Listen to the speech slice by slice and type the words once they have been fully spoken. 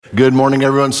Good morning,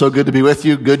 everyone. So good to be with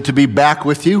you. Good to be back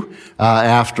with you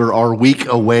after our week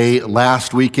away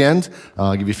last weekend.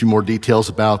 I'll give you a few more details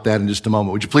about that in just a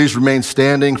moment. Would you please remain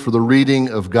standing for the reading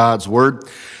of God's Word?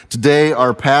 Today,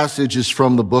 our passage is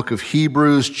from the book of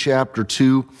Hebrews, chapter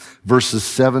 2, verses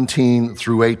 17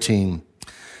 through 18.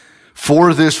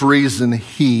 For this reason,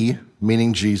 he,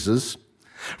 meaning Jesus,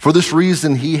 for this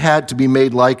reason he had to be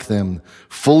made like them,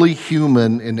 fully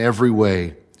human in every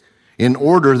way, in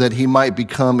order that he might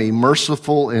become a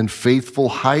merciful and faithful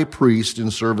high priest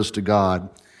in service to God,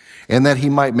 and that he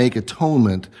might make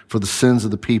atonement for the sins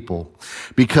of the people.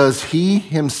 Because he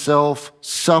himself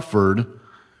suffered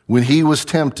when he was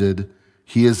tempted,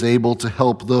 he is able to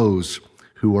help those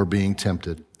who are being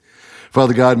tempted.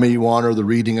 Father God, may you honor the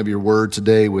reading of your word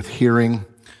today with hearing,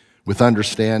 with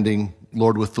understanding,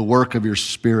 Lord, with the work of your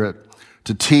Spirit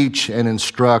to teach and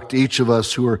instruct each of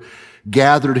us who are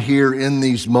gathered here in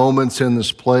these moments, in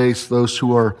this place, those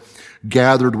who are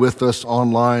gathered with us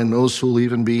online, those who will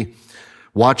even be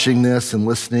watching this and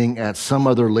listening at some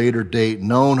other later date,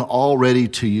 known already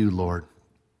to you, Lord.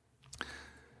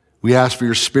 We ask for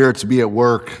your Spirit to be at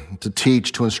work, to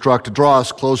teach, to instruct, to draw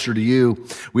us closer to you.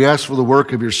 We ask for the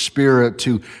work of your Spirit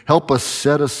to help us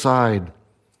set aside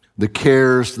the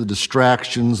cares, the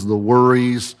distractions, the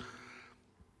worries,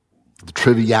 the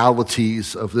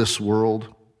trivialities of this world.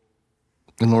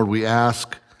 And Lord, we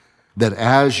ask that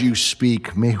as you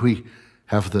speak, may we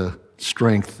have the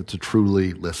strength to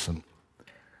truly listen.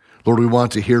 Lord, we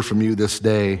want to hear from you this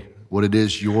day what it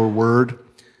is your word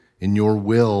and your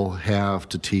will have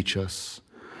to teach us.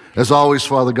 As always,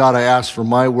 Father God, I ask for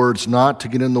my words not to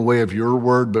get in the way of your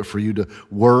word, but for you to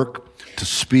work, to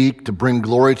speak, to bring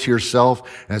glory to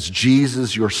yourself as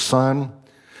Jesus, your Son,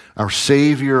 our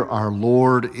Savior, our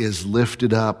Lord, is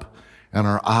lifted up and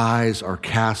our eyes are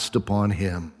cast upon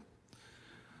him.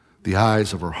 The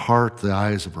eyes of our heart, the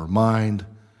eyes of our mind,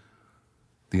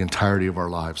 the entirety of our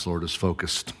lives, Lord, is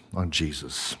focused on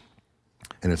Jesus.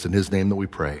 And it's in his name that we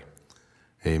pray.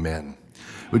 Amen.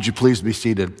 Would you please be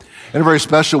seated? And a very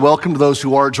special welcome to those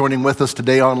who are joining with us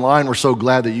today online. We're so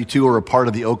glad that you too are a part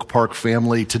of the Oak Park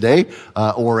family today,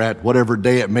 or at whatever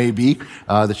day it may be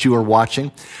that you are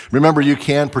watching. Remember, you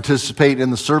can participate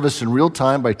in the service in real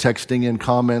time by texting in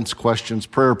comments, questions,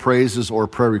 prayer praises, or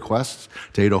prayer requests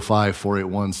to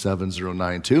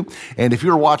 805-481-7092. And if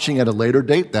you're watching at a later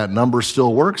date, that number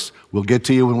still works. We'll get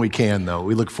to you when we can, though.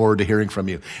 We look forward to hearing from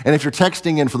you. And if you're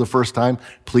texting in for the first time,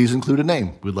 please include a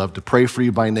name. We'd love to pray for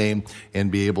you by name and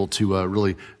be able to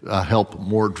really help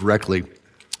more directly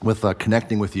with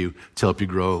connecting with you to help you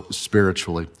grow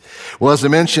spiritually. Well, as I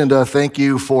mentioned, thank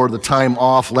you for the time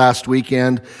off last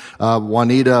weekend.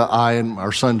 Juanita, I, and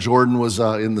our son Jordan was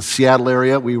in the Seattle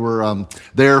area. We were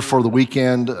there for the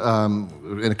weekend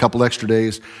in a couple extra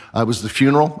days. It was the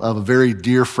funeral of a very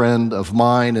dear friend of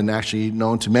mine and actually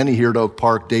known to many here at Oak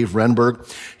Park, Dave Renberg.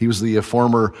 He was the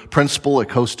former principal at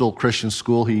Coastal Christian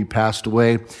School. He passed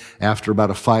away after about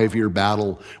a 5-year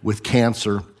battle with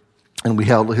cancer. And we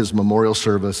held his memorial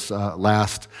service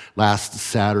last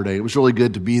Saturday. It was really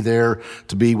good to be there,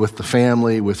 to be with the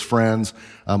family, with friends.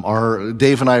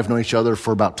 Dave and I have known each other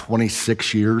for about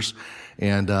 26 years,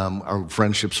 and our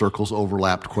friendship circles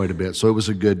overlapped quite a bit. So it was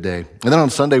a good day. And then on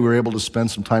Sunday, we were able to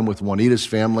spend some time with Juanita's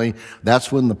family.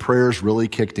 That's when the prayers really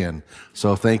kicked in.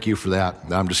 So thank you for that.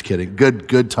 No, I'm just kidding.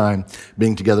 Good time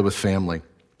being together with family.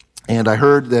 And I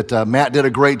heard that Matt did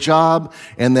a great job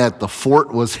and that the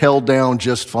fort was held down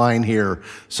just fine here.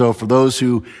 So for those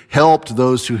who helped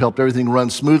everything run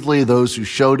smoothly, those who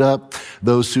showed up,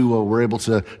 those who were able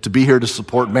to be here to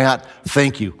support Matt,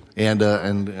 thank you.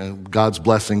 And God's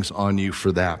blessings on you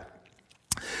for that.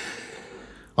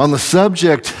 On the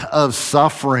subject of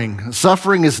suffering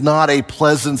is not a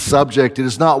pleasant subject. It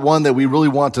is not one that we really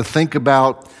want to think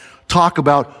about, talk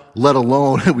about, let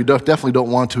alone we definitely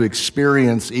don't want to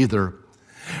experience either.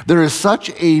 There is such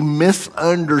a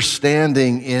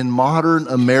misunderstanding in modern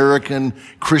American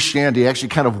Christianity, actually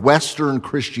kind of Western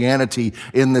Christianity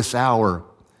in this hour,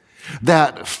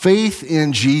 that faith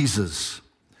in Jesus,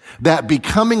 that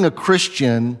becoming a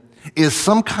Christian is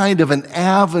some kind of an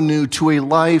avenue to a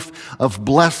life of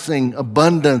blessing,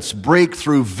 abundance,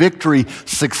 breakthrough, victory,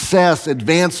 success,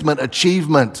 advancement,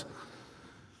 achievement.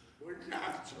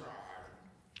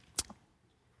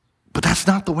 But that's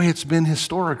not the way it's been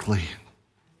historically.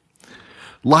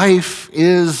 Life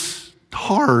is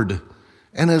hard.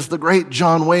 And as the great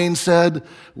John Wayne said,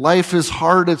 life is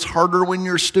hard. It's harder when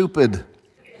you're stupid.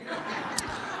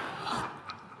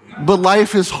 But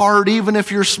life is hard even if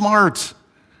you're smart.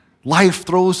 Life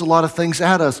throws a lot of things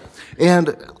at us.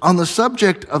 And on the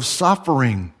subject of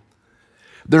suffering,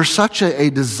 There's such a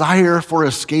desire for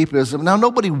escapism. Now,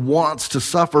 nobody wants to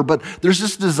suffer, but there's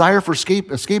this desire for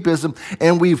escapism,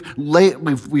 and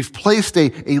we've placed a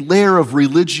layer of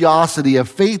religiosity, of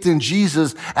faith in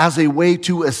Jesus as a way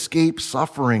to escape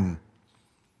suffering.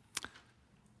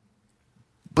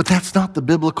 But that's not the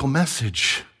biblical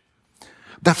message.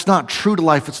 That's not true to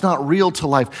life. It's not real to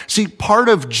life. See, part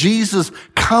of Jesus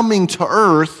coming to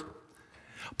earth,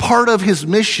 part of his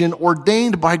mission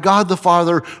ordained by God the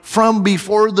Father from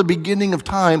before the beginning of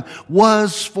time,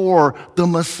 was for the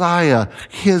Messiah,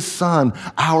 his Son,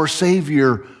 our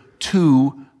Savior,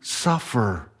 to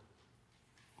suffer.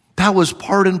 That was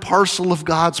part and parcel of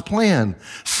God's plan.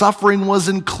 Suffering was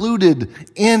included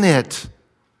in it,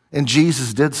 and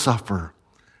Jesus did suffer.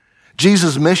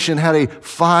 Jesus' mission had a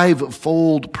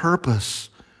five-fold purpose.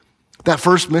 That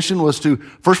first part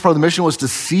of the mission was to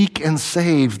seek and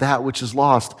save that which is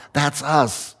lost. That's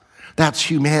us. That's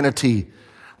humanity.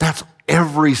 That's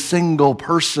every single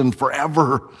person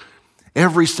forever.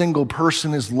 Every single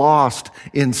person is lost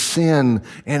in sin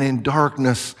and in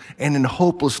darkness and in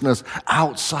hopelessness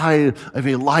outside of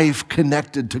a life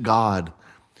connected to God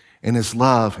and his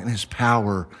love and his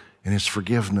power and his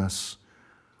forgiveness.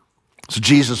 So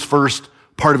Jesus' first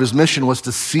part of his mission was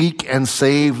to seek and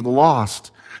save the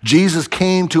lost. Jesus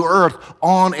came to earth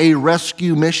on a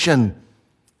rescue mission.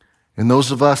 And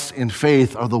those of us in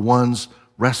faith are the ones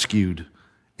rescued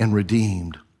and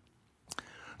redeemed.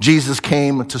 Jesus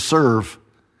came to serve.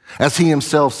 As he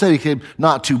himself said, he came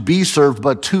not to be served,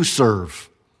 but to serve.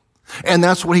 And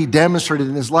that's what he demonstrated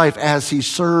in his life as he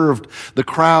served the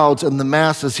crowds and the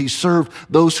masses. He served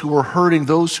those who were hurting,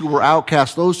 those who were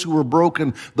outcast, those who were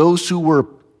broken, those who were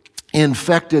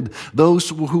infected, those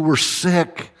who were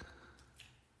sick.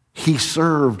 He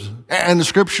served. And the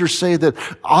scriptures say that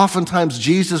oftentimes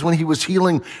Jesus, when he was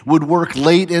healing, would work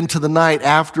late into the night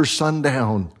after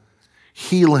sundown,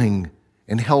 healing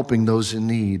and helping those in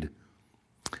need.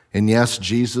 And yes,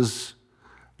 Jesus,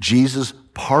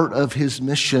 part of his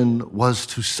mission was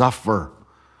to suffer.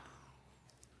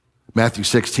 Matthew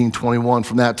 16:21,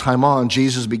 from that time on,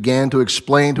 Jesus began to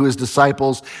explain to his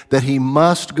disciples that he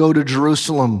must go to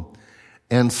Jerusalem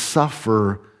and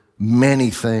suffer many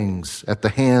things at the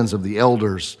hands of the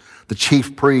elders, the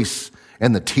chief priests,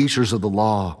 and the teachers of the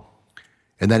law,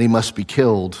 and that he must be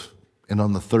killed and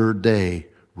on the third day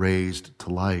raised to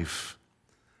life.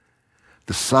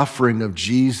 The suffering of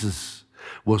Jesus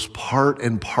was part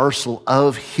and parcel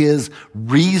of his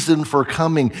reason for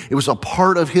coming. It was a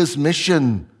part of his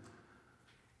mission.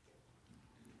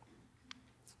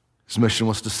 His mission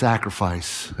was to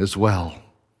sacrifice as well.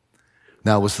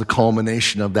 That was the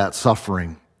culmination of that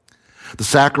suffering. The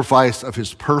sacrifice of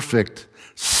his perfect,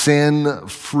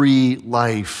 sin-free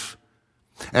life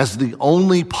as the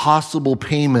only possible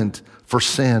payment for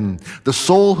sin. The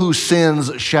soul who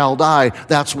sins shall die.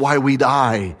 That's why we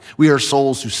die. We are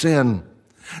souls who sin.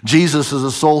 Jesus is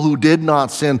a soul who did not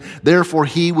sin. Therefore,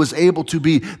 he was able to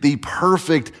be the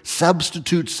perfect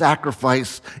substitute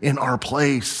sacrifice in our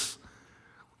place.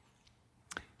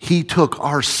 He took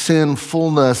our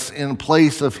sinfulness in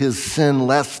place of his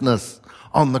sinlessness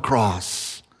on the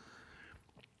cross.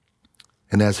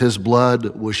 And as his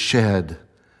blood was shed,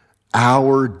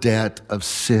 our debt of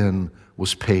sin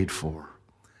was paid for.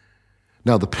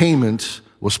 Now, the payment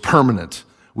was permanent.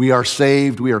 We are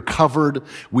saved, we are covered,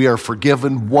 we are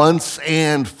forgiven once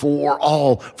and for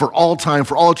all time,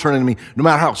 for all eternity, no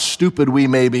matter how stupid we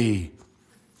may be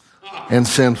and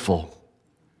sinful.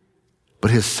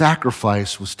 But his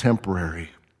sacrifice was temporary.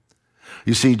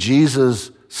 You see,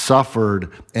 Jesus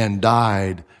suffered and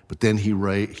died, but then he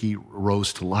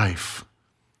rose to life.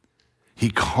 He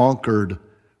conquered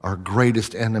our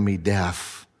greatest enemy,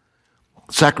 death.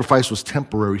 Sacrifice was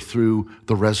temporary through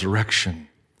the resurrection.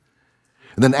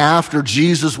 And then after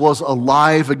Jesus was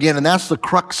alive again, and that's the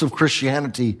crux of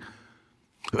Christianity.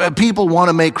 People want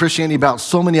to make Christianity about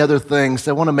so many other things.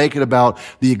 They want to make it about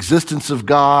the existence of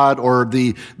God or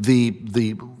the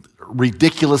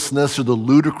ridiculousness or the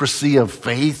ludicrousy of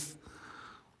faith.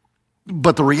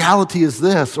 But the reality is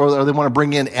this, or they want to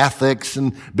bring in ethics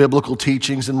and biblical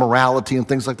teachings and morality and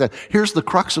things like that. Here's the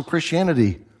crux of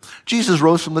Christianity. Jesus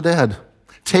rose from the dead.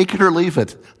 Take it or leave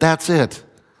it. That's it.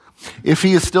 If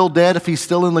he is still dead, if he's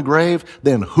still in the grave,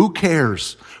 then who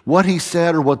cares what he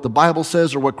said or what the Bible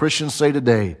says or what Christians say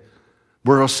today?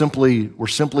 We're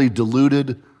simply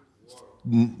deluded,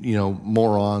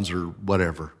 morons or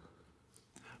whatever.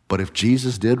 But if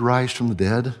Jesus did rise from the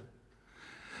dead,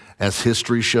 as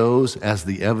history shows, as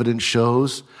the evidence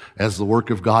shows, as the work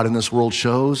of God in this world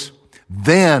shows,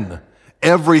 then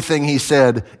everything he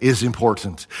said is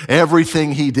important.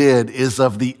 Everything he did is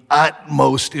of the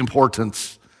utmost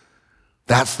importance.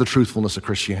 That's the truthfulness of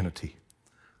Christianity,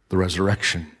 the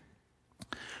resurrection.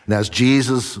 And as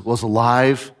Jesus was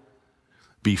alive,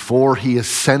 before he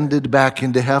ascended back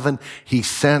into heaven, he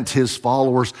sent his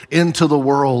followers into the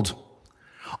world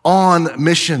on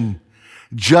mission,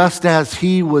 just as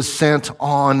he was sent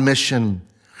on mission.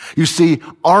 You see,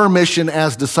 our mission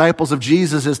as disciples of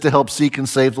Jesus is to help seek and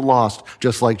save the lost,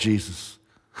 just like Jesus.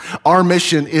 Our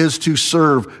mission is to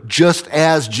serve just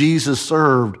as Jesus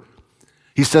served.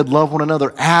 He said, love one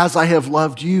another as I have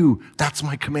loved you. That's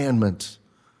my commandment.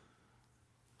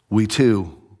 We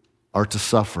too are to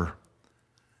suffer.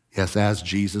 Yes, as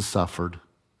Jesus suffered,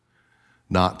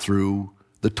 not through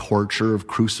the torture of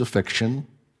crucifixion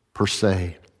per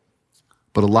se,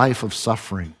 but a life of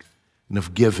suffering and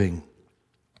of giving.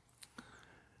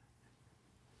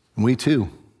 And we too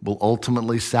will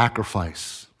ultimately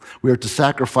sacrifice. We are to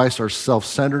sacrifice our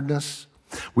self-centeredness.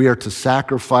 We are to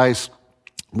sacrifice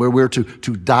where we're to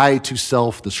die to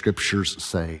self, the scriptures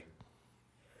say.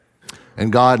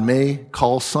 And God may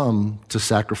call some to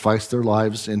sacrifice their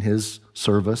lives in his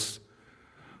service.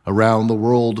 Around the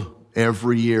world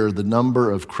every year, the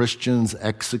number of Christians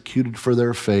executed for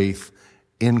their faith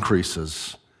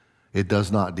increases. It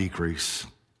does not decrease.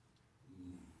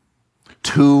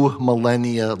 2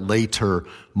 millennia later,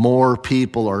 more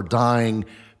people are dying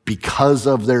because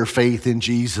of their faith in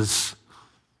Jesus.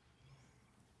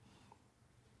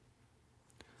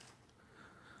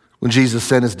 When Jesus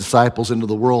sent his disciples into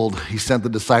the world, he sent the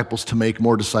disciples to make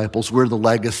more disciples. We're the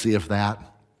legacy of that.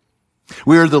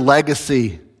 We are the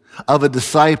legacy of a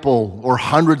disciple or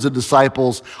hundreds of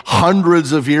disciples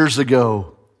hundreds of years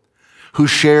ago who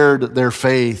shared their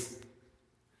faith,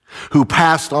 who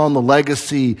passed on the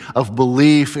legacy of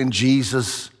belief in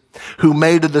Jesus, who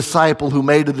made a disciple, who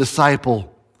made a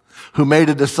disciple, who made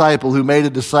a disciple, who made a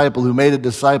disciple, who made a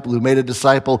disciple, who made a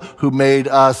disciple, who made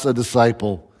us a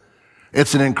disciple.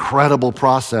 It's an incredible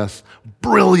process,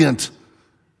 brilliant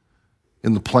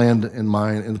in the plan and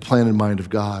mind of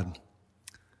God.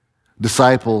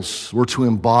 Disciples were to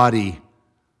embody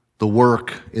the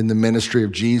work in the ministry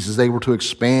of Jesus. They were to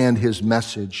expand his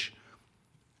message.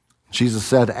 Jesus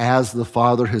said, as the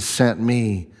Father has sent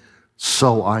me,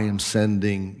 so I am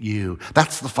sending you.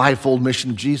 That's the fivefold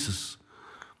mission of Jesus.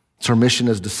 It's our mission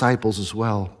as disciples as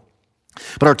well.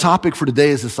 But our topic for today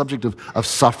is the subject of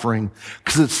suffering,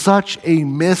 because it's such a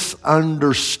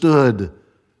misunderstood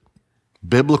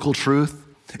biblical truth.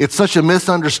 It's such a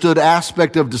misunderstood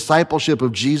aspect of discipleship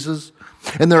of Jesus.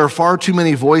 And there are far too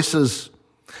many voices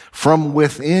from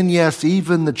within, yes,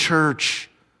 even the church,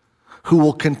 who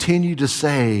will continue to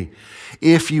say,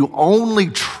 if you only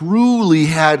truly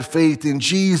had faith in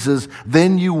Jesus,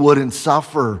 then you wouldn't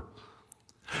suffer.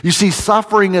 You see,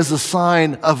 suffering is a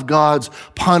sign of God's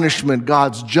punishment,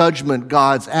 God's judgment,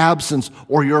 God's absence,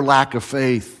 or your lack of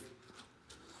faith.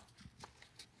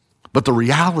 But the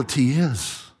reality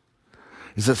is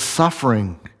that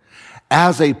suffering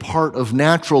as a part of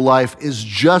natural life is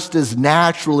just as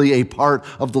naturally a part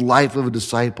of the life of a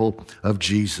disciple of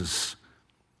Jesus.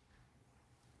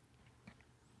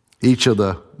 Each of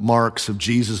the marks of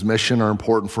Jesus' mission are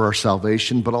important for our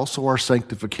salvation, but also our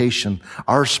sanctification,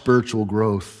 our spiritual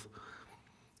growth.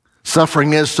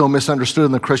 Suffering is so misunderstood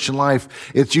in the Christian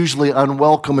life. It's usually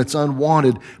unwelcome, it's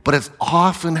unwanted, but it's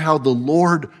often how the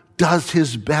Lord does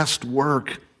his best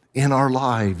work in our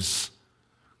lives.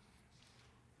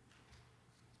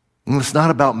 And it's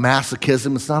not about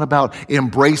masochism, it's not about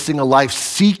embracing a life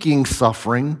seeking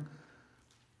suffering,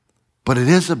 but it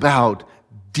is about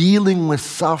dealing with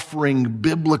suffering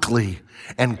biblically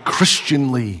and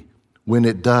Christianly when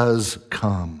it does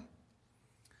come.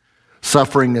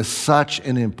 Suffering is such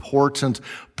an important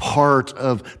part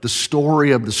of the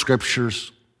story of the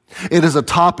scriptures. It is a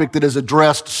topic that is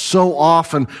addressed so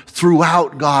often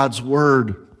throughout God's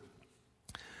word.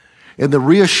 And the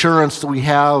reassurance that we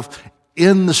have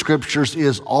in the scriptures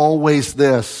is always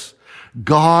this: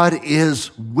 God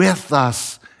is with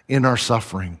us in our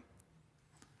suffering.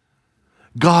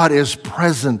 God is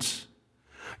present.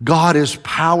 God is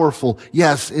powerful,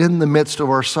 yes, in the midst of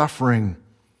our suffering.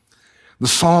 The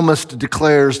psalmist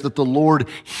declares that the Lord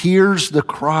hears the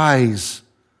cries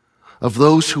of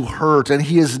those who hurt, and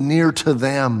he is near to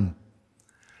them.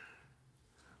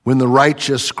 When the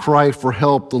righteous cry for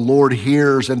help, the Lord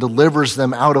hears and delivers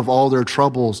them out of all their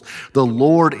troubles. The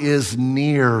Lord is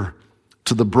near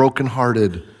to the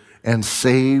brokenhearted and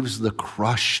saves the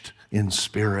crushed in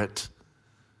spirit.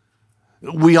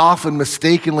 We often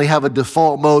mistakenly have a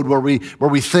default mode where we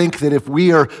think that if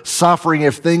we are suffering,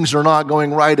 if things are not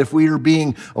going right, if we are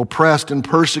being oppressed and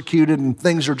persecuted and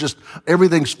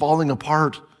everything's falling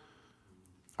apart,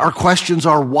 our questions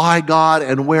are, why God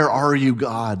and where are you,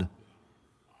 God?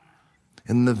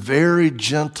 And the very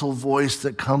gentle voice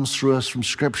that comes through us from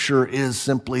Scripture is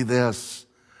simply this: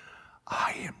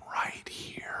 I am right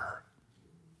here.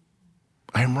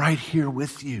 I am right here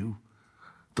with you.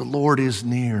 The Lord is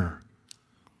near.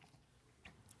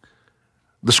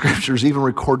 The Scriptures even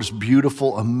record this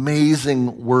beautiful,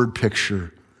 amazing word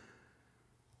picture.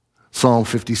 Psalm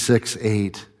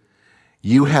 56:8.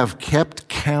 You have kept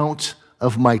count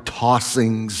of my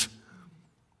tossings.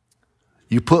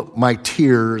 You put my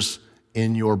tears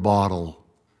in your bottle.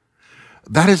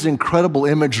 That is incredible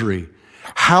imagery.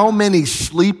 How many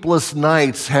sleepless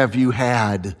nights have you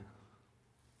had? Do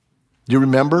you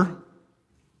remember?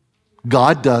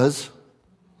 God does.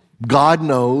 God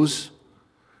knows.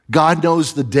 God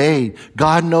knows the day.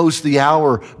 God knows the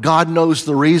hour. God knows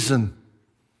the reason.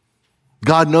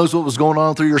 God knows what was going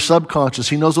on through your subconscious.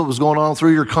 He knows what was going on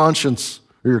through your conscience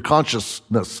or your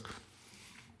consciousness.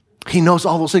 He knows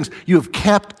all those things. You have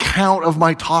kept count of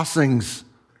my tossings.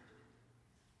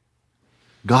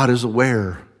 God is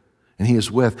aware, and He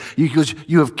is with. Because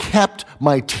you have kept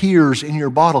my tears in your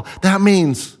bottle. That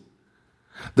means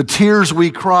the tears we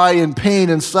cry in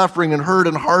pain and suffering and hurt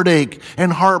and heartache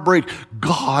and heartbreak,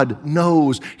 God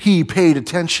knows. He paid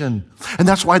attention. And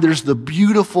that's why there's the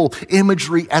beautiful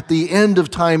imagery at the end of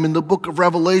time in the book of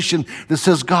Revelation that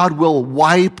says God will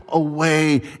wipe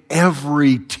away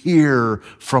every tear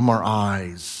from our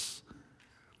eyes.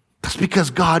 That's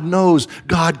because God knows,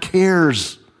 God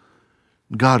cares.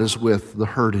 God is with the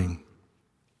hurting.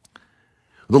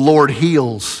 The Lord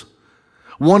heals.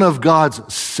 One of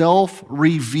God's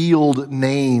self-revealed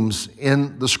names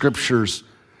in the Scriptures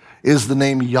is the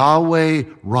name Yahweh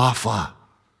Rapha,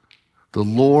 the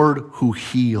Lord who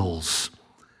heals.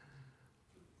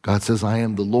 God says, I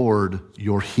am the Lord,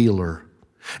 your healer.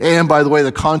 And by the way,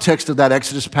 the context of that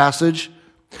Exodus passage,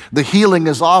 the healing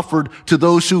is offered to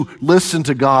those who listen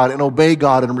to God and obey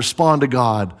God and respond to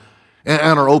God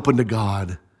and are open to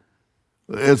God.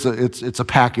 It's a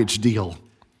package deal.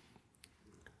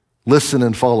 Listen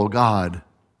and follow God,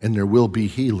 and there will be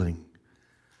healing.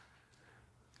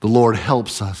 The Lord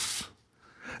helps us,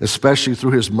 especially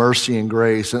through His mercy and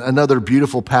grace. Another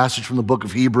beautiful passage from the book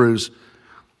of Hebrews.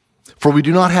 For we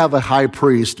do not have a high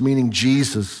priest, meaning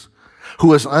Jesus,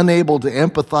 who is unable to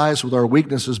empathize with our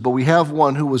weaknesses, but we have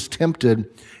one who was tempted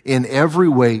in every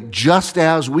way, just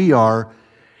as we are,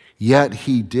 yet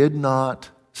He did not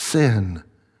sin.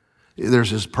 There's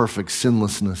His perfect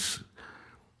sinlessness.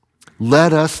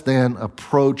 Let us then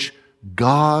approach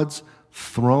God's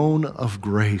throne of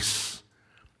grace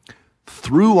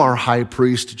through our high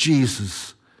priest,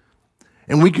 Jesus.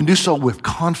 And we can do so with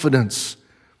confidence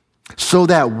so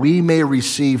that we may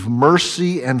receive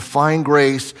mercy and find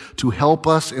grace to help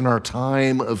us in our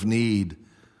time of need.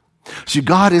 See,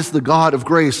 God is the God of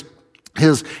grace.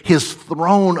 His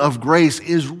throne of grace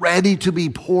is ready to be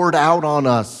poured out on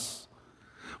us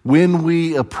when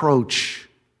we approach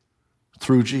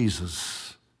through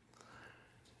Jesus.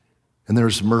 And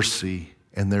there's mercy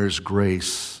and there's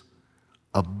grace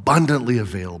abundantly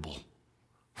available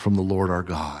from the Lord our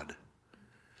God.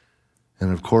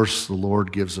 And of course, the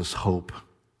Lord gives us hope.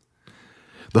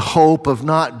 The hope of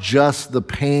not just the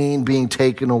pain being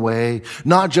taken away,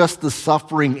 not just the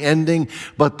suffering ending,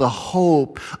 but the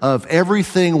hope of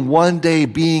everything one day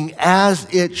being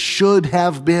as it should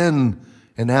have been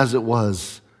and as it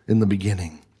was in the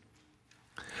beginning.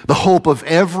 The hope of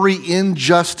every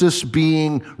injustice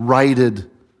being righted,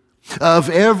 of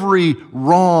every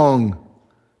wrong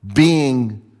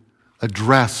being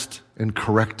addressed and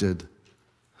corrected,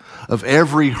 of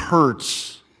every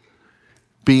hurts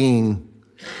being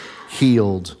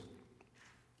healed.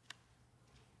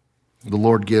 The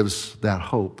Lord gives that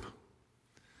hope.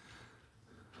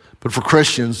 But for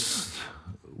Christians,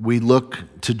 we look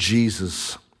to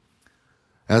Jesus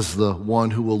as the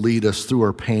one who will lead us through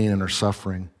our pain and our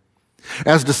suffering.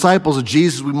 As disciples of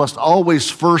Jesus, we must always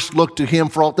first look to Him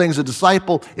for all things. A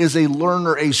disciple is a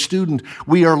learner, a student.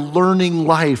 We are learning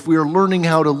life. We are learning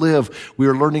how to live. We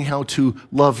are learning how to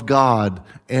love God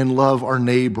and love our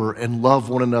neighbor and love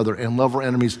one another and love our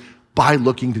enemies by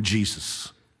looking to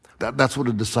Jesus. That's what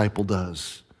a disciple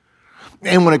does.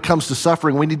 And when it comes to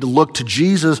suffering, we need to look to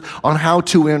Jesus on how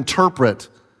to interpret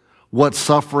what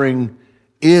suffering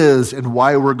is and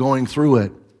why we're going through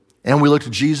it. And we look to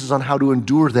Jesus on how to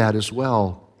endure that as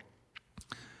well.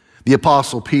 The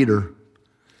Apostle Peter,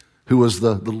 who was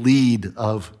the lead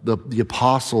of the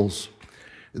apostles,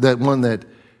 that one that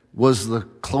was the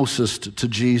closest to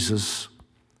Jesus,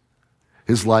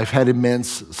 his life had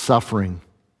immense suffering,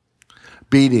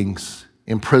 beatings,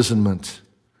 imprisonment,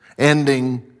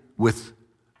 ending with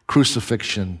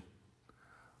crucifixion,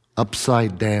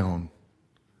 upside down,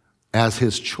 as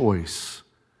his choice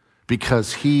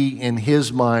because he, in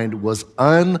his mind, was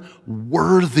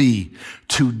unworthy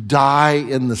to die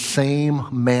in the same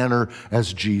manner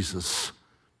as Jesus.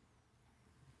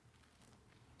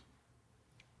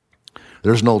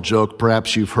 There's an old joke,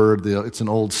 perhaps you've heard, it's an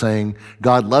old saying,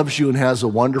 God loves you and has a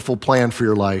wonderful plan for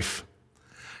your life.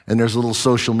 And there's a little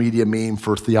social media meme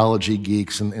for theology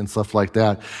geeks and stuff like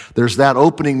that. There's that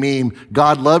opening meme,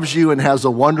 God loves you and has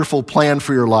a wonderful plan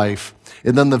for your life.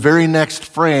 And then the very next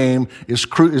frame is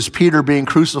Peter being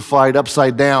crucified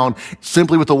upside down,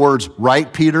 simply with the words,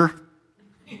 right, Peter?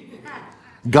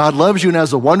 God loves you and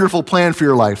has a wonderful plan for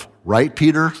your life. Right,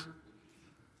 Peter?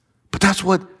 But that's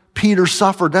what Peter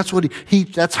suffered.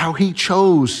 That's how he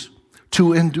chose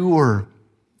to endure.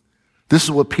 This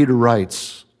is what Peter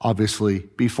writes, obviously,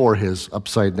 before his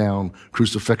upside-down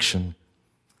crucifixion.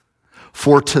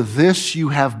 For to this you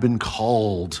have been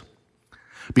called,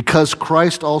 because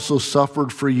Christ also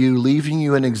suffered for you, leaving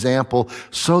you an example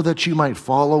so that you might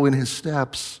follow in his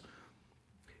steps.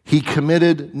 He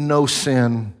committed no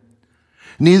sin.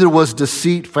 Neither was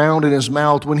deceit found in his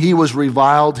mouth. When he was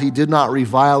reviled, he did not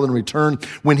revile in return.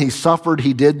 When he suffered,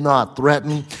 he did not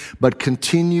threaten, but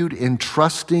continued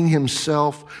entrusting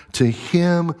himself to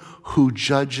him who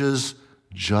judges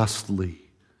justly.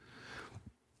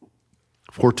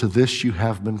 For to this you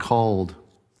have been called.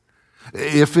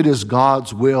 If it is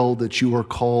God's will that you are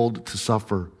called to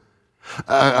suffer.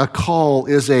 A call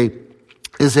is a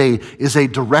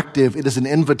directive. It is an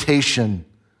invitation.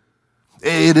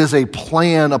 It is a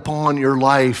plan upon your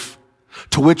life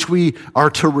to which we are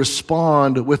to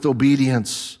respond with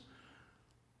obedience.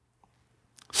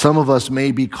 Some of us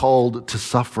may be called to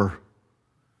suffer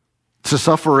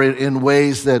in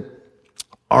ways that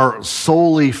are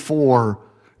solely for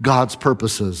God's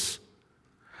purposes.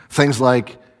 Things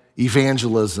like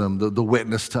evangelism, the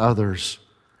witness to others.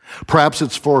 Perhaps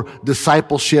it's for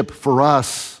discipleship for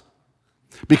us,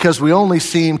 because we only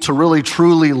seem to really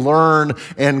truly learn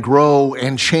and grow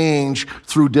and change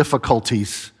through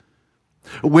difficulties.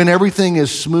 When everything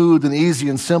is smooth and easy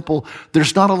and simple,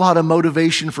 there's not a lot of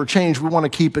motivation for change. We want to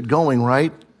keep it going,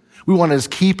 right? We want to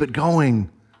just keep it going.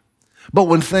 But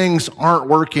when things aren't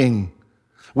working,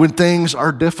 when things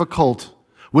are difficult,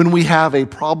 when we have a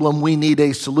problem, we need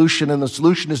a solution, and the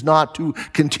solution is not to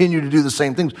continue to do the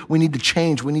same things. We need to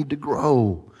change. We need to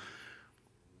grow.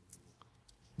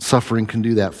 Suffering can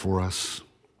do that for us.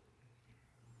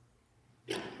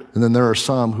 And then there are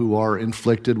some who are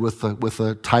inflicted with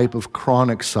a type of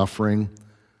chronic suffering,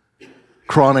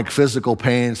 chronic physical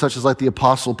pain, such as like the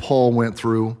Apostle Paul went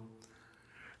through.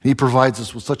 He provides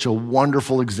us with such a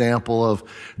wonderful example of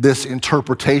this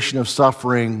interpretation of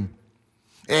suffering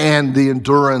and the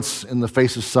endurance in the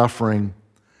face of suffering.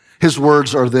 His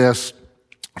words are this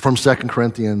from 2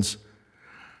 Corinthians,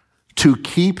 to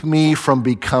keep me from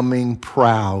becoming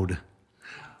proud.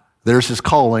 There's his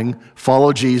calling.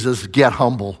 Follow Jesus, get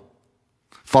humble.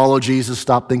 Follow Jesus,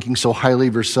 stop thinking so highly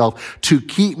of yourself. To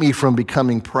keep me from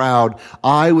becoming proud,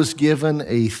 I was given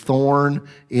a thorn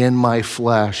in my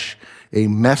flesh, a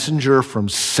messenger from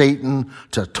Satan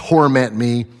to torment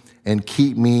me and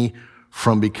keep me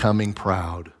from becoming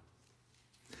proud.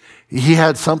 He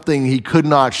had something he could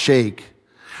not shake.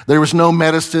 There was no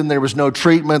medicine, there was no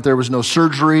treatment, there was no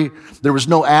surgery, there was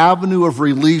no avenue of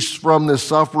release from this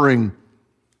suffering.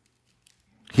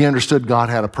 He understood God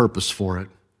had a purpose for it.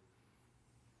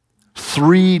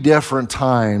 3 different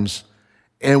times,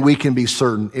 and we can be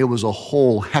certain it was a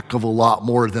whole heck of a lot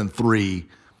more than 3.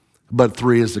 But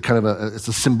 3 is it's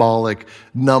a symbolic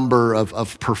number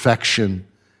of perfection.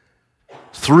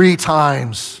 3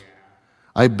 times,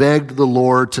 I begged the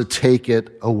Lord to take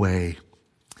it away.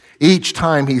 Each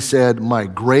time he said, my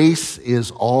grace is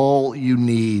all you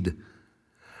need.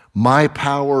 My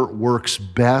power works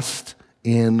best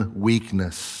in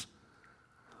weakness.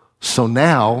 So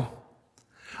now,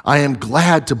 I am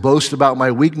glad to boast about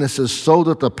my weaknesses so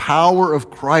that the power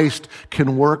of Christ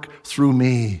can work through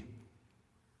me.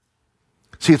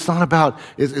 See, it's not about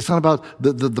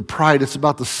the pride. It's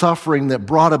about the suffering that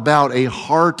brought about a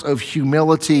heart of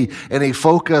humility and a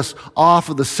focus off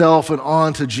of the self and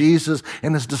on to Jesus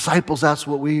and his disciples. That's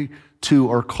what we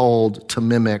too are called to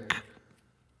mimic.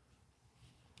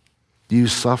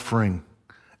 Use suffering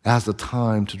as a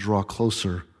time to draw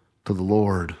closer to the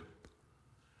Lord.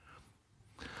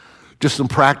 Just some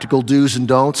practical do's and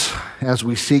don'ts as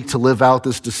we seek to live out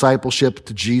this discipleship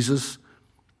to Jesus.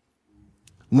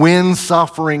 When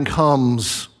suffering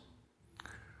comes,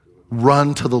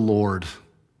 run to the Lord.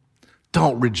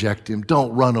 Don't reject him.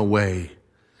 Don't run away.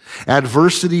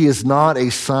 Adversity is not a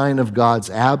sign of God's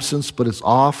absence, but it's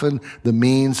often the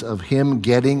means of him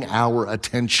getting our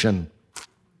attention.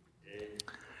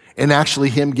 and actually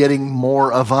him getting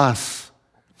more of us.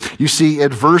 You see,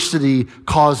 adversity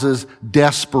causes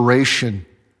desperation.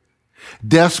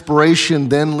 Desperation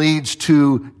then leads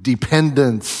to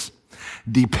dependence.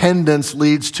 Dependence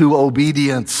leads to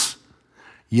obedience.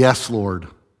 Yes, Lord.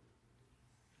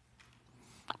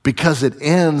 Because it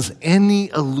ends any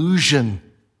illusion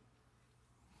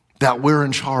that we're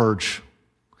in charge,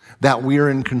 that we're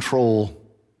in control.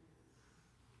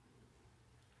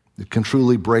 It can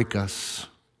truly break us.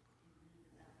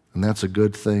 And that's a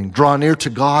good thing. Draw near to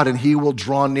God and he will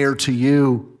draw near to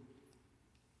you.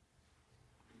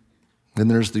 Then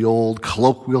there's the old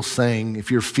colloquial saying,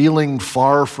 if you're feeling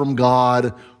far from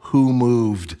God, who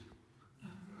moved?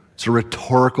 It's a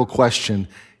rhetorical question.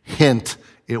 Hint,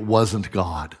 it wasn't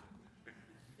God.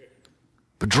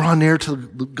 But draw near to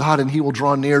God and he will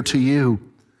draw near to you.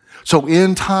 So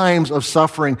in times of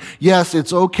suffering, yes,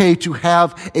 it's okay to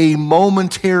have a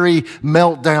momentary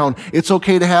meltdown. It's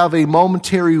okay to have a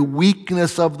momentary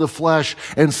weakness of the flesh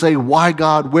and say, why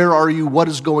God, where are you? What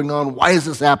is going on? Why is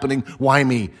this happening? Why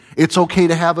me? It's okay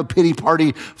to have a pity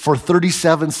party for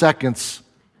 37 seconds,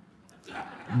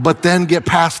 but then get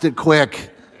past it quick.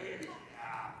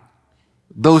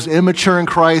 Those immature in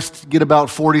Christ get about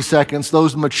 40 seconds.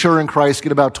 Those mature in Christ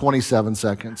get about 27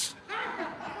 seconds.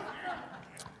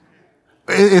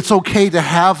 It's okay to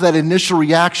have that initial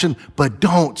reaction, but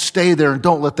don't stay there and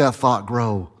don't let that thought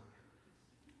grow.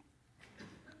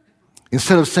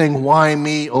 Instead of saying, why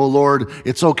me, oh Lord,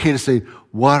 it's okay to say,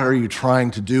 what are you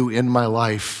trying to do in my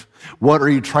life? What are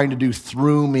you trying to do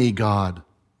through me, God?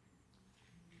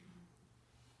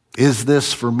 Is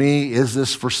this for me? Is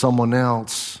this for someone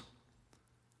else?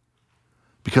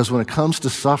 Because when it comes to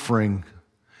suffering,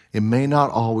 it may not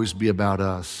always be about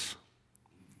us.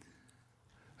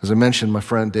 As I mentioned, my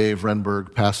friend Dave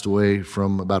Renberg passed away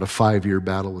from about a 5-year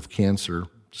battle with cancer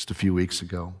just a few weeks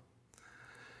ago.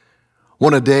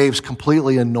 One of Dave's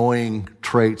completely annoying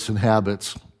traits and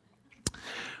habits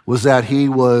was that he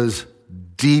was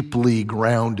deeply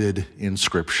grounded in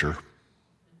Scripture.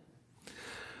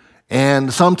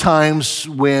 And sometimes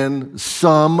when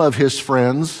some of his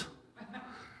friends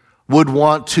would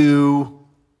want to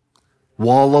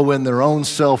wallow in their own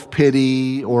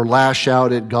self-pity or lash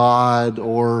out at God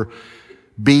or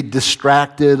be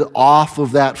distracted off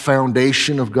of that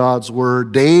foundation of God's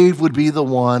Word, Dave would be the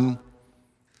one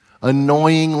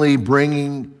annoyingly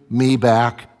bringing me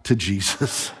back to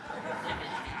Jesus.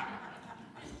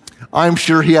 I'm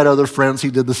sure he had other friends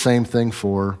he did the same thing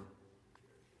for.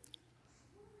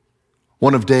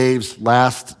 One of Dave's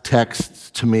last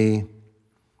texts to me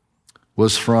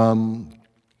was from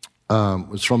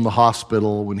the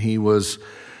hospital when he was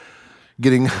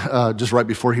getting, just right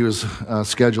before he was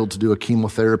scheduled to do a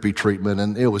chemotherapy treatment,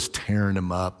 and it was tearing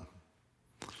him up.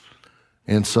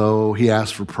 And so he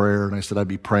asked for prayer, and I said I'd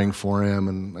be praying for him,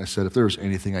 and I said if there was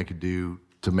anything I could do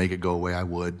to make it go away, I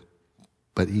would.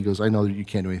 But he goes, I know that you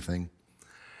can't do anything.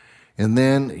 And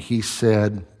then he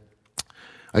said,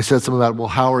 I said something about, well,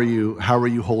 how are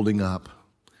you holding up?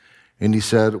 And he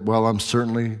said, well, I'm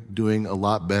certainly doing a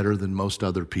lot better than most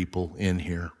other people in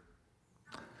here.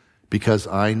 Because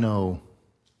I know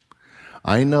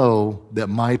that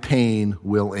my pain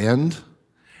will end,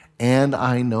 and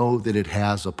I know that it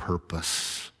has a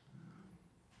purpose.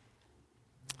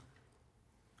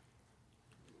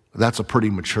 That's a pretty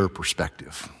mature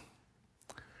perspective.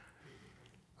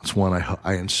 That's one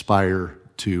I aspire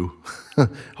to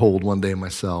hold one day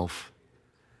myself.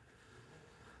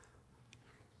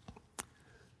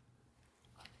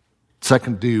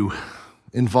 Second,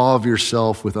 involve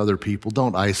yourself with other people.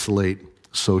 Don't isolate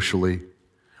socially.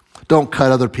 Don't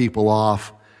cut other people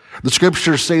off. The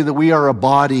scriptures say that we are a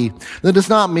body. That does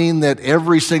not mean that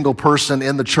every single person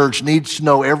in the church needs to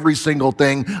know every single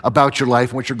thing about your life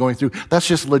and what you're going through. That's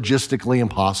just logistically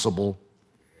impossible.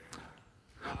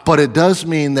 But it does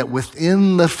mean that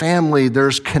within the family,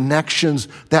 there's connections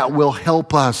that will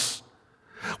help us.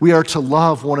 We are to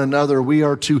love one another. We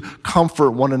are to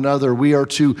comfort one another. We are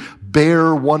to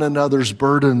bear one another's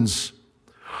burdens.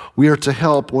 We are to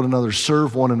help one another,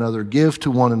 serve one another, give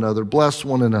to one another, bless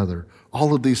one another.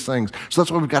 All of these things. So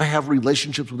that's why we've got to have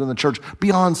relationships within the church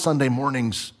beyond Sunday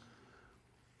mornings,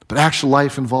 but actual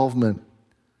life involvement.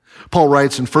 Paul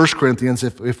writes in 1 Corinthians,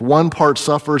 if one part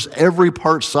suffers, every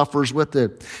part suffers with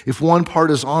it. If one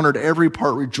part is honored, every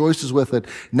part rejoices with it.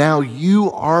 Now you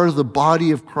are the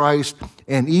body of Christ,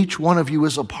 and each one of you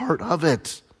is a part of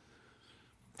it.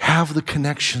 Have the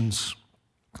connections.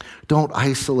 Don't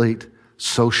isolate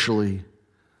socially.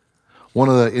 One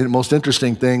of the most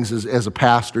interesting things is, as a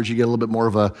pastor, is you get a little bit more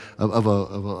of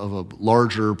a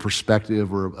larger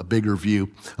perspective or a bigger view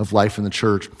of life in the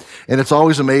church. And it's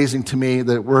always amazing to me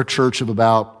that we're a church of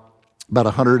about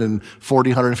 140,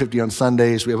 150 on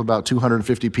Sundays. We have about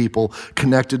 250 people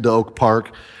connected to Oak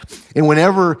Park. And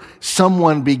whenever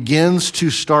someone begins to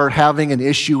start having an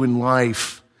issue in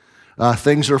life,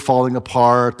 things are falling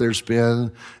apart, there's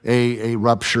been a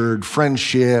ruptured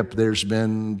friendship, there's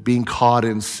been being caught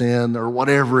in sin, or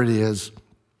whatever it is,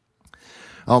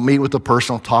 I'll meet with a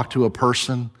person, I'll talk to a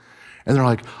person, and they're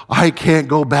like, I can't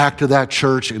go back to that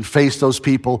church and face those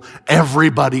people.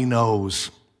 Everybody knows.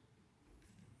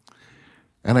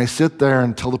 And I sit there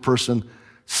and tell the person,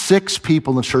 6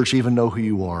 people in the church even know who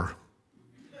you are.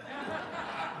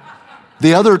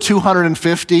 The other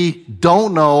 250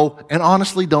 don't know and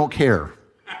honestly don't care.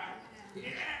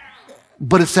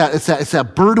 But it's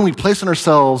that burden we place on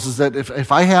ourselves, is that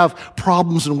if I have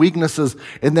problems and weaknesses,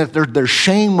 and that there's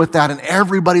shame with that, and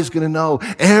everybody's going to know,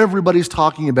 everybody's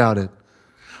talking about it.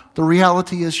 The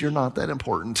reality is you're not that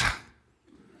important.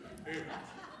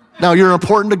 Now, you're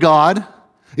important to God.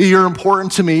 You're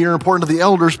important to me. You're important to the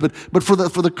elders. But for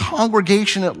the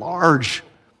congregation at large,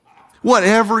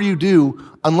 whatever you do,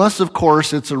 unless, of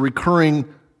course, it's a recurring,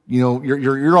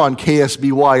 you're on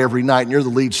KSBY every night and you're the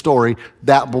lead story,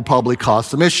 that will probably cause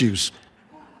some issues.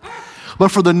 But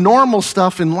for the normal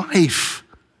stuff in life,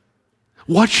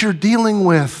 what you're dealing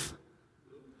with,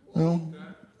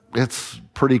 it's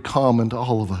pretty common to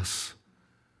all of us.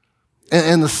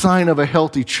 And the sign of a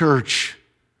healthy church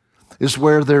is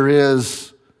where there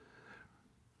is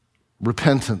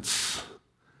repentance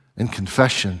and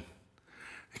confession,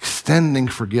 extending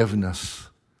forgiveness,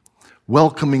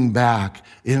 welcoming back,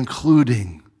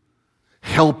 including,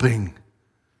 helping.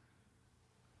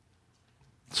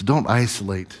 So don't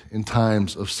isolate in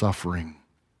times of suffering.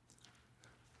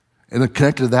 And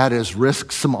connected to that is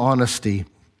risk some honesty.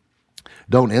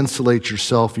 Don't insulate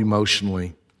yourself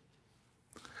emotionally.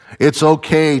 It's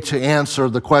okay to answer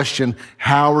the question,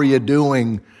 how are you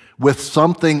doing, with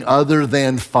something other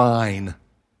than fine.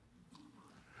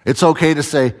 It's okay to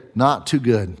say, not too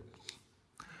good.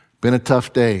 Been a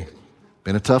tough day.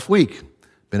 Been a tough week.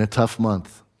 Been a tough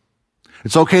month.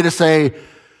 It's okay to say,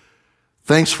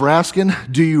 thanks for asking.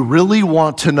 Do you really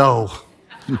want to know?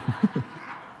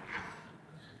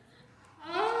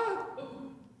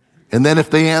 And then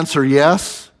if they answer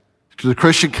yes to the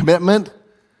Christian commitment,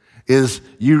 is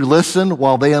you listen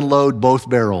while they unload both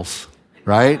barrels,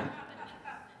 right?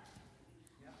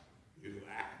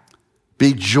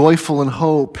 Be joyful in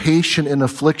hope, patient in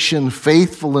affliction,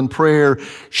 faithful in prayer.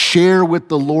 Share with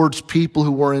the Lord's people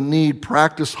who are in need.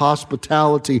 Practice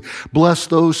hospitality. Bless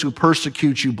those who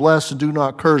persecute you. Bless and do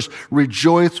not curse.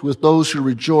 Rejoice with those who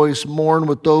rejoice. Mourn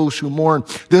with those who mourn.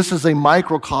 This is a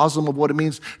microcosm of what it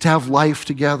means to have life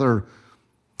together.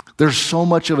 There's so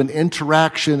much of an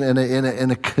interaction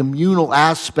and a communal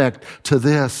aspect to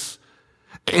this.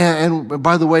 And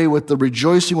by the way, with the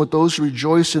rejoicing with those who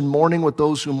rejoice and mourning with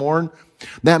those who mourn,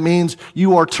 that means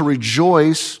you are to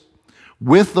rejoice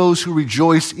with those who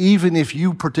rejoice, even if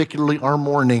you particularly are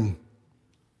mourning.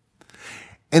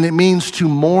 And it means to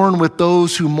mourn with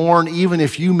those who mourn, even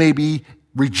if you may be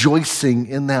rejoicing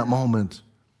in that moment.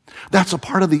 That's a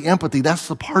part of the empathy. That's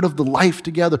a part of the life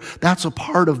together. That's a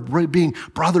part of being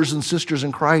brothers and sisters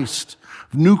in Christ,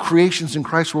 new creations in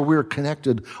Christ where we are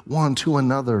connected one to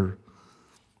another.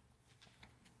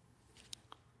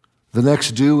 The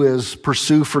next do is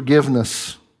pursue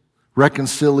forgiveness,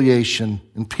 reconciliation,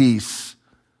 and peace.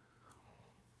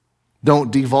 Don't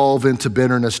devolve into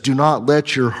bitterness. Do not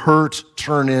let your hurt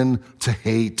turn into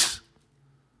hate.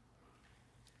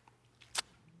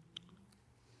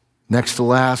 Next to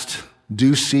last,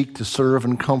 do seek to serve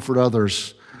and comfort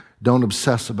others. Don't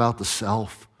obsess about the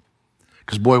self.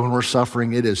 Because boy, when we're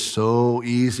suffering, it is so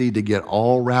easy to get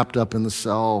all wrapped up in the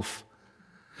self.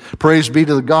 Praise be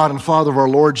to the God and Father of our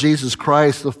Lord Jesus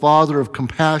Christ, the Father of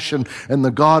compassion and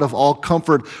the God of all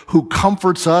comfort, who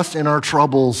comforts us in our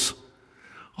troubles.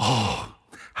 Oh,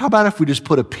 how about if we just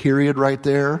put a period right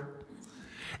there?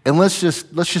 And let's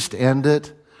just end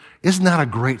it. Isn't that a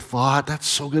great thought? That's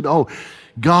so good. Oh,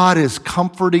 God is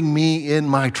comforting me in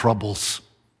my troubles.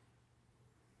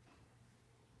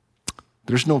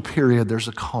 There's no period, there's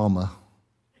a comma.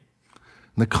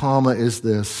 And the comma is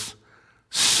this: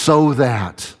 so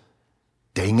that,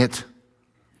 dang it,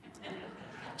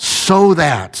 so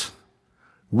that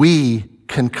we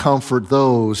can comfort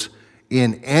those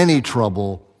in any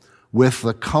trouble with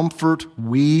the comfort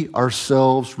we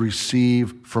ourselves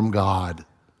receive from God.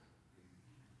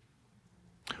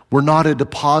 We're not a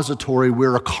depository,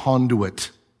 we're a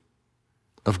conduit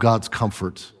of God's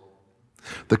comfort.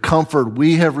 The comfort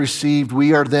we have received,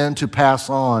 we are then to pass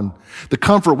on. The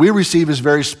comfort we receive is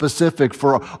very specific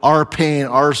for our pain,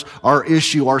 our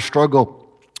issue, our struggle,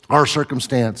 our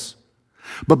circumstance.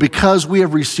 But because we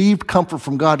have received comfort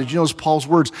from God, did you notice Paul's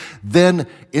words? Then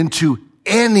into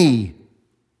any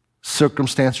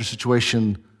circumstance or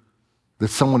situation that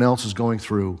someone else is going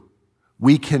through,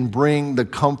 we can bring the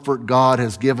comfort God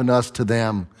has given us to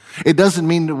them. It doesn't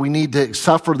mean that we need to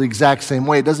suffer the exact same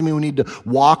way. It doesn't mean we need to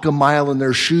walk a mile in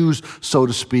their shoes, so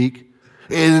to speak.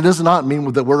 And it does not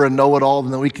mean that we're a know-it-all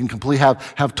and that we can completely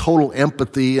have total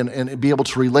empathy and be able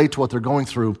to relate to what they're going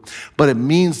through. But it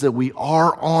means that we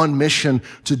are on mission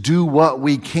to do what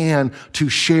we can to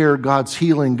share God's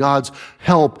healing, God's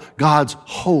help, God's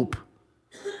hope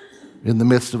in the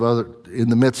midst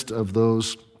of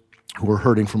those who are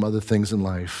hurting from other things in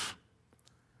life.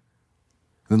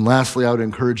 And lastly, I would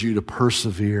encourage you to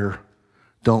persevere.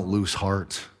 Don't lose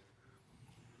heart.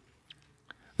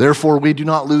 Therefore, we do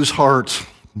not lose heart,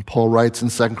 Paul writes in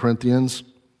 2 Corinthians,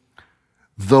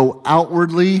 though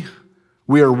outwardly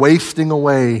we are wasting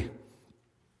away,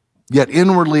 yet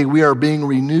inwardly we are being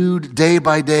renewed day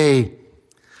by day,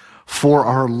 for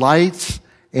our light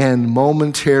and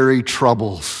momentary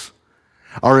troubles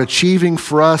are achieving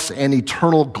for us an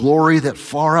eternal glory that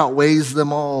far outweighs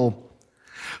them all.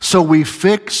 So we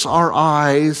fix our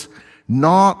eyes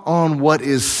not on what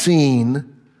is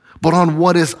seen, but on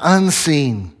what is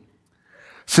unseen.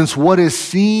 Since what is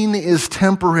seen is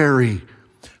temporary,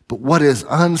 but what is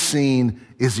unseen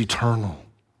is eternal.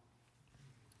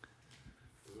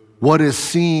 What is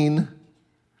seen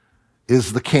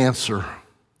is the cancer.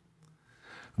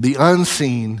 The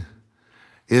unseen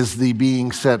is the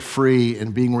being set free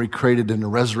and being recreated in a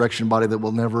resurrection body that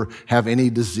will never have any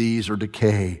disease or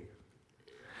decay.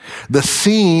 The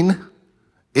seen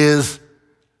is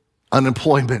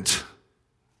unemployment.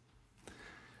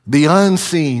 The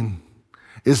unseen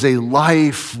is a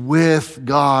life with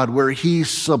God where He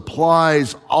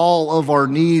supplies all of our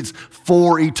needs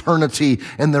for eternity,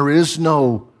 and there is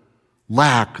no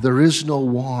lack, there is no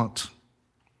want.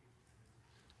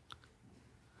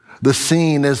 The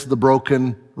seen is the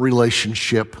broken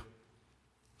relationship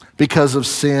because of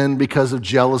sin, because of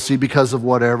jealousy, because of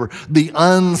whatever. The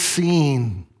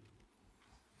unseen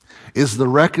is the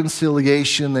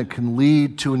reconciliation that can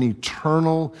lead to an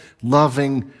eternal,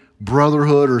 loving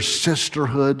brotherhood or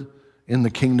sisterhood in the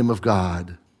kingdom of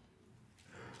God.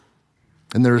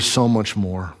 And there is so much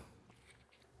more.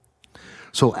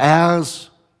 So as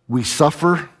we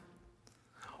suffer,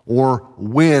 or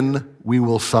when we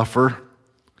will suffer,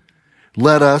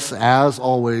 let us, as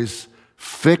always,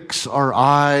 fix our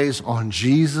eyes on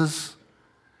Jesus,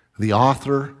 the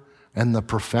author and the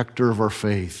perfecter of our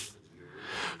faith,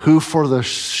 who for the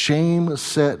shame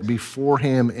set before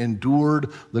him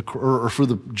endured or for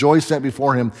the joy set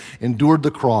before him endured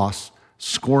the cross,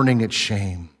 scorning its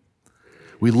shame.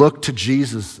 We look to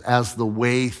Jesus as the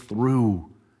way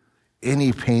through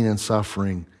any pain and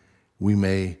suffering we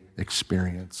may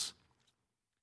experience.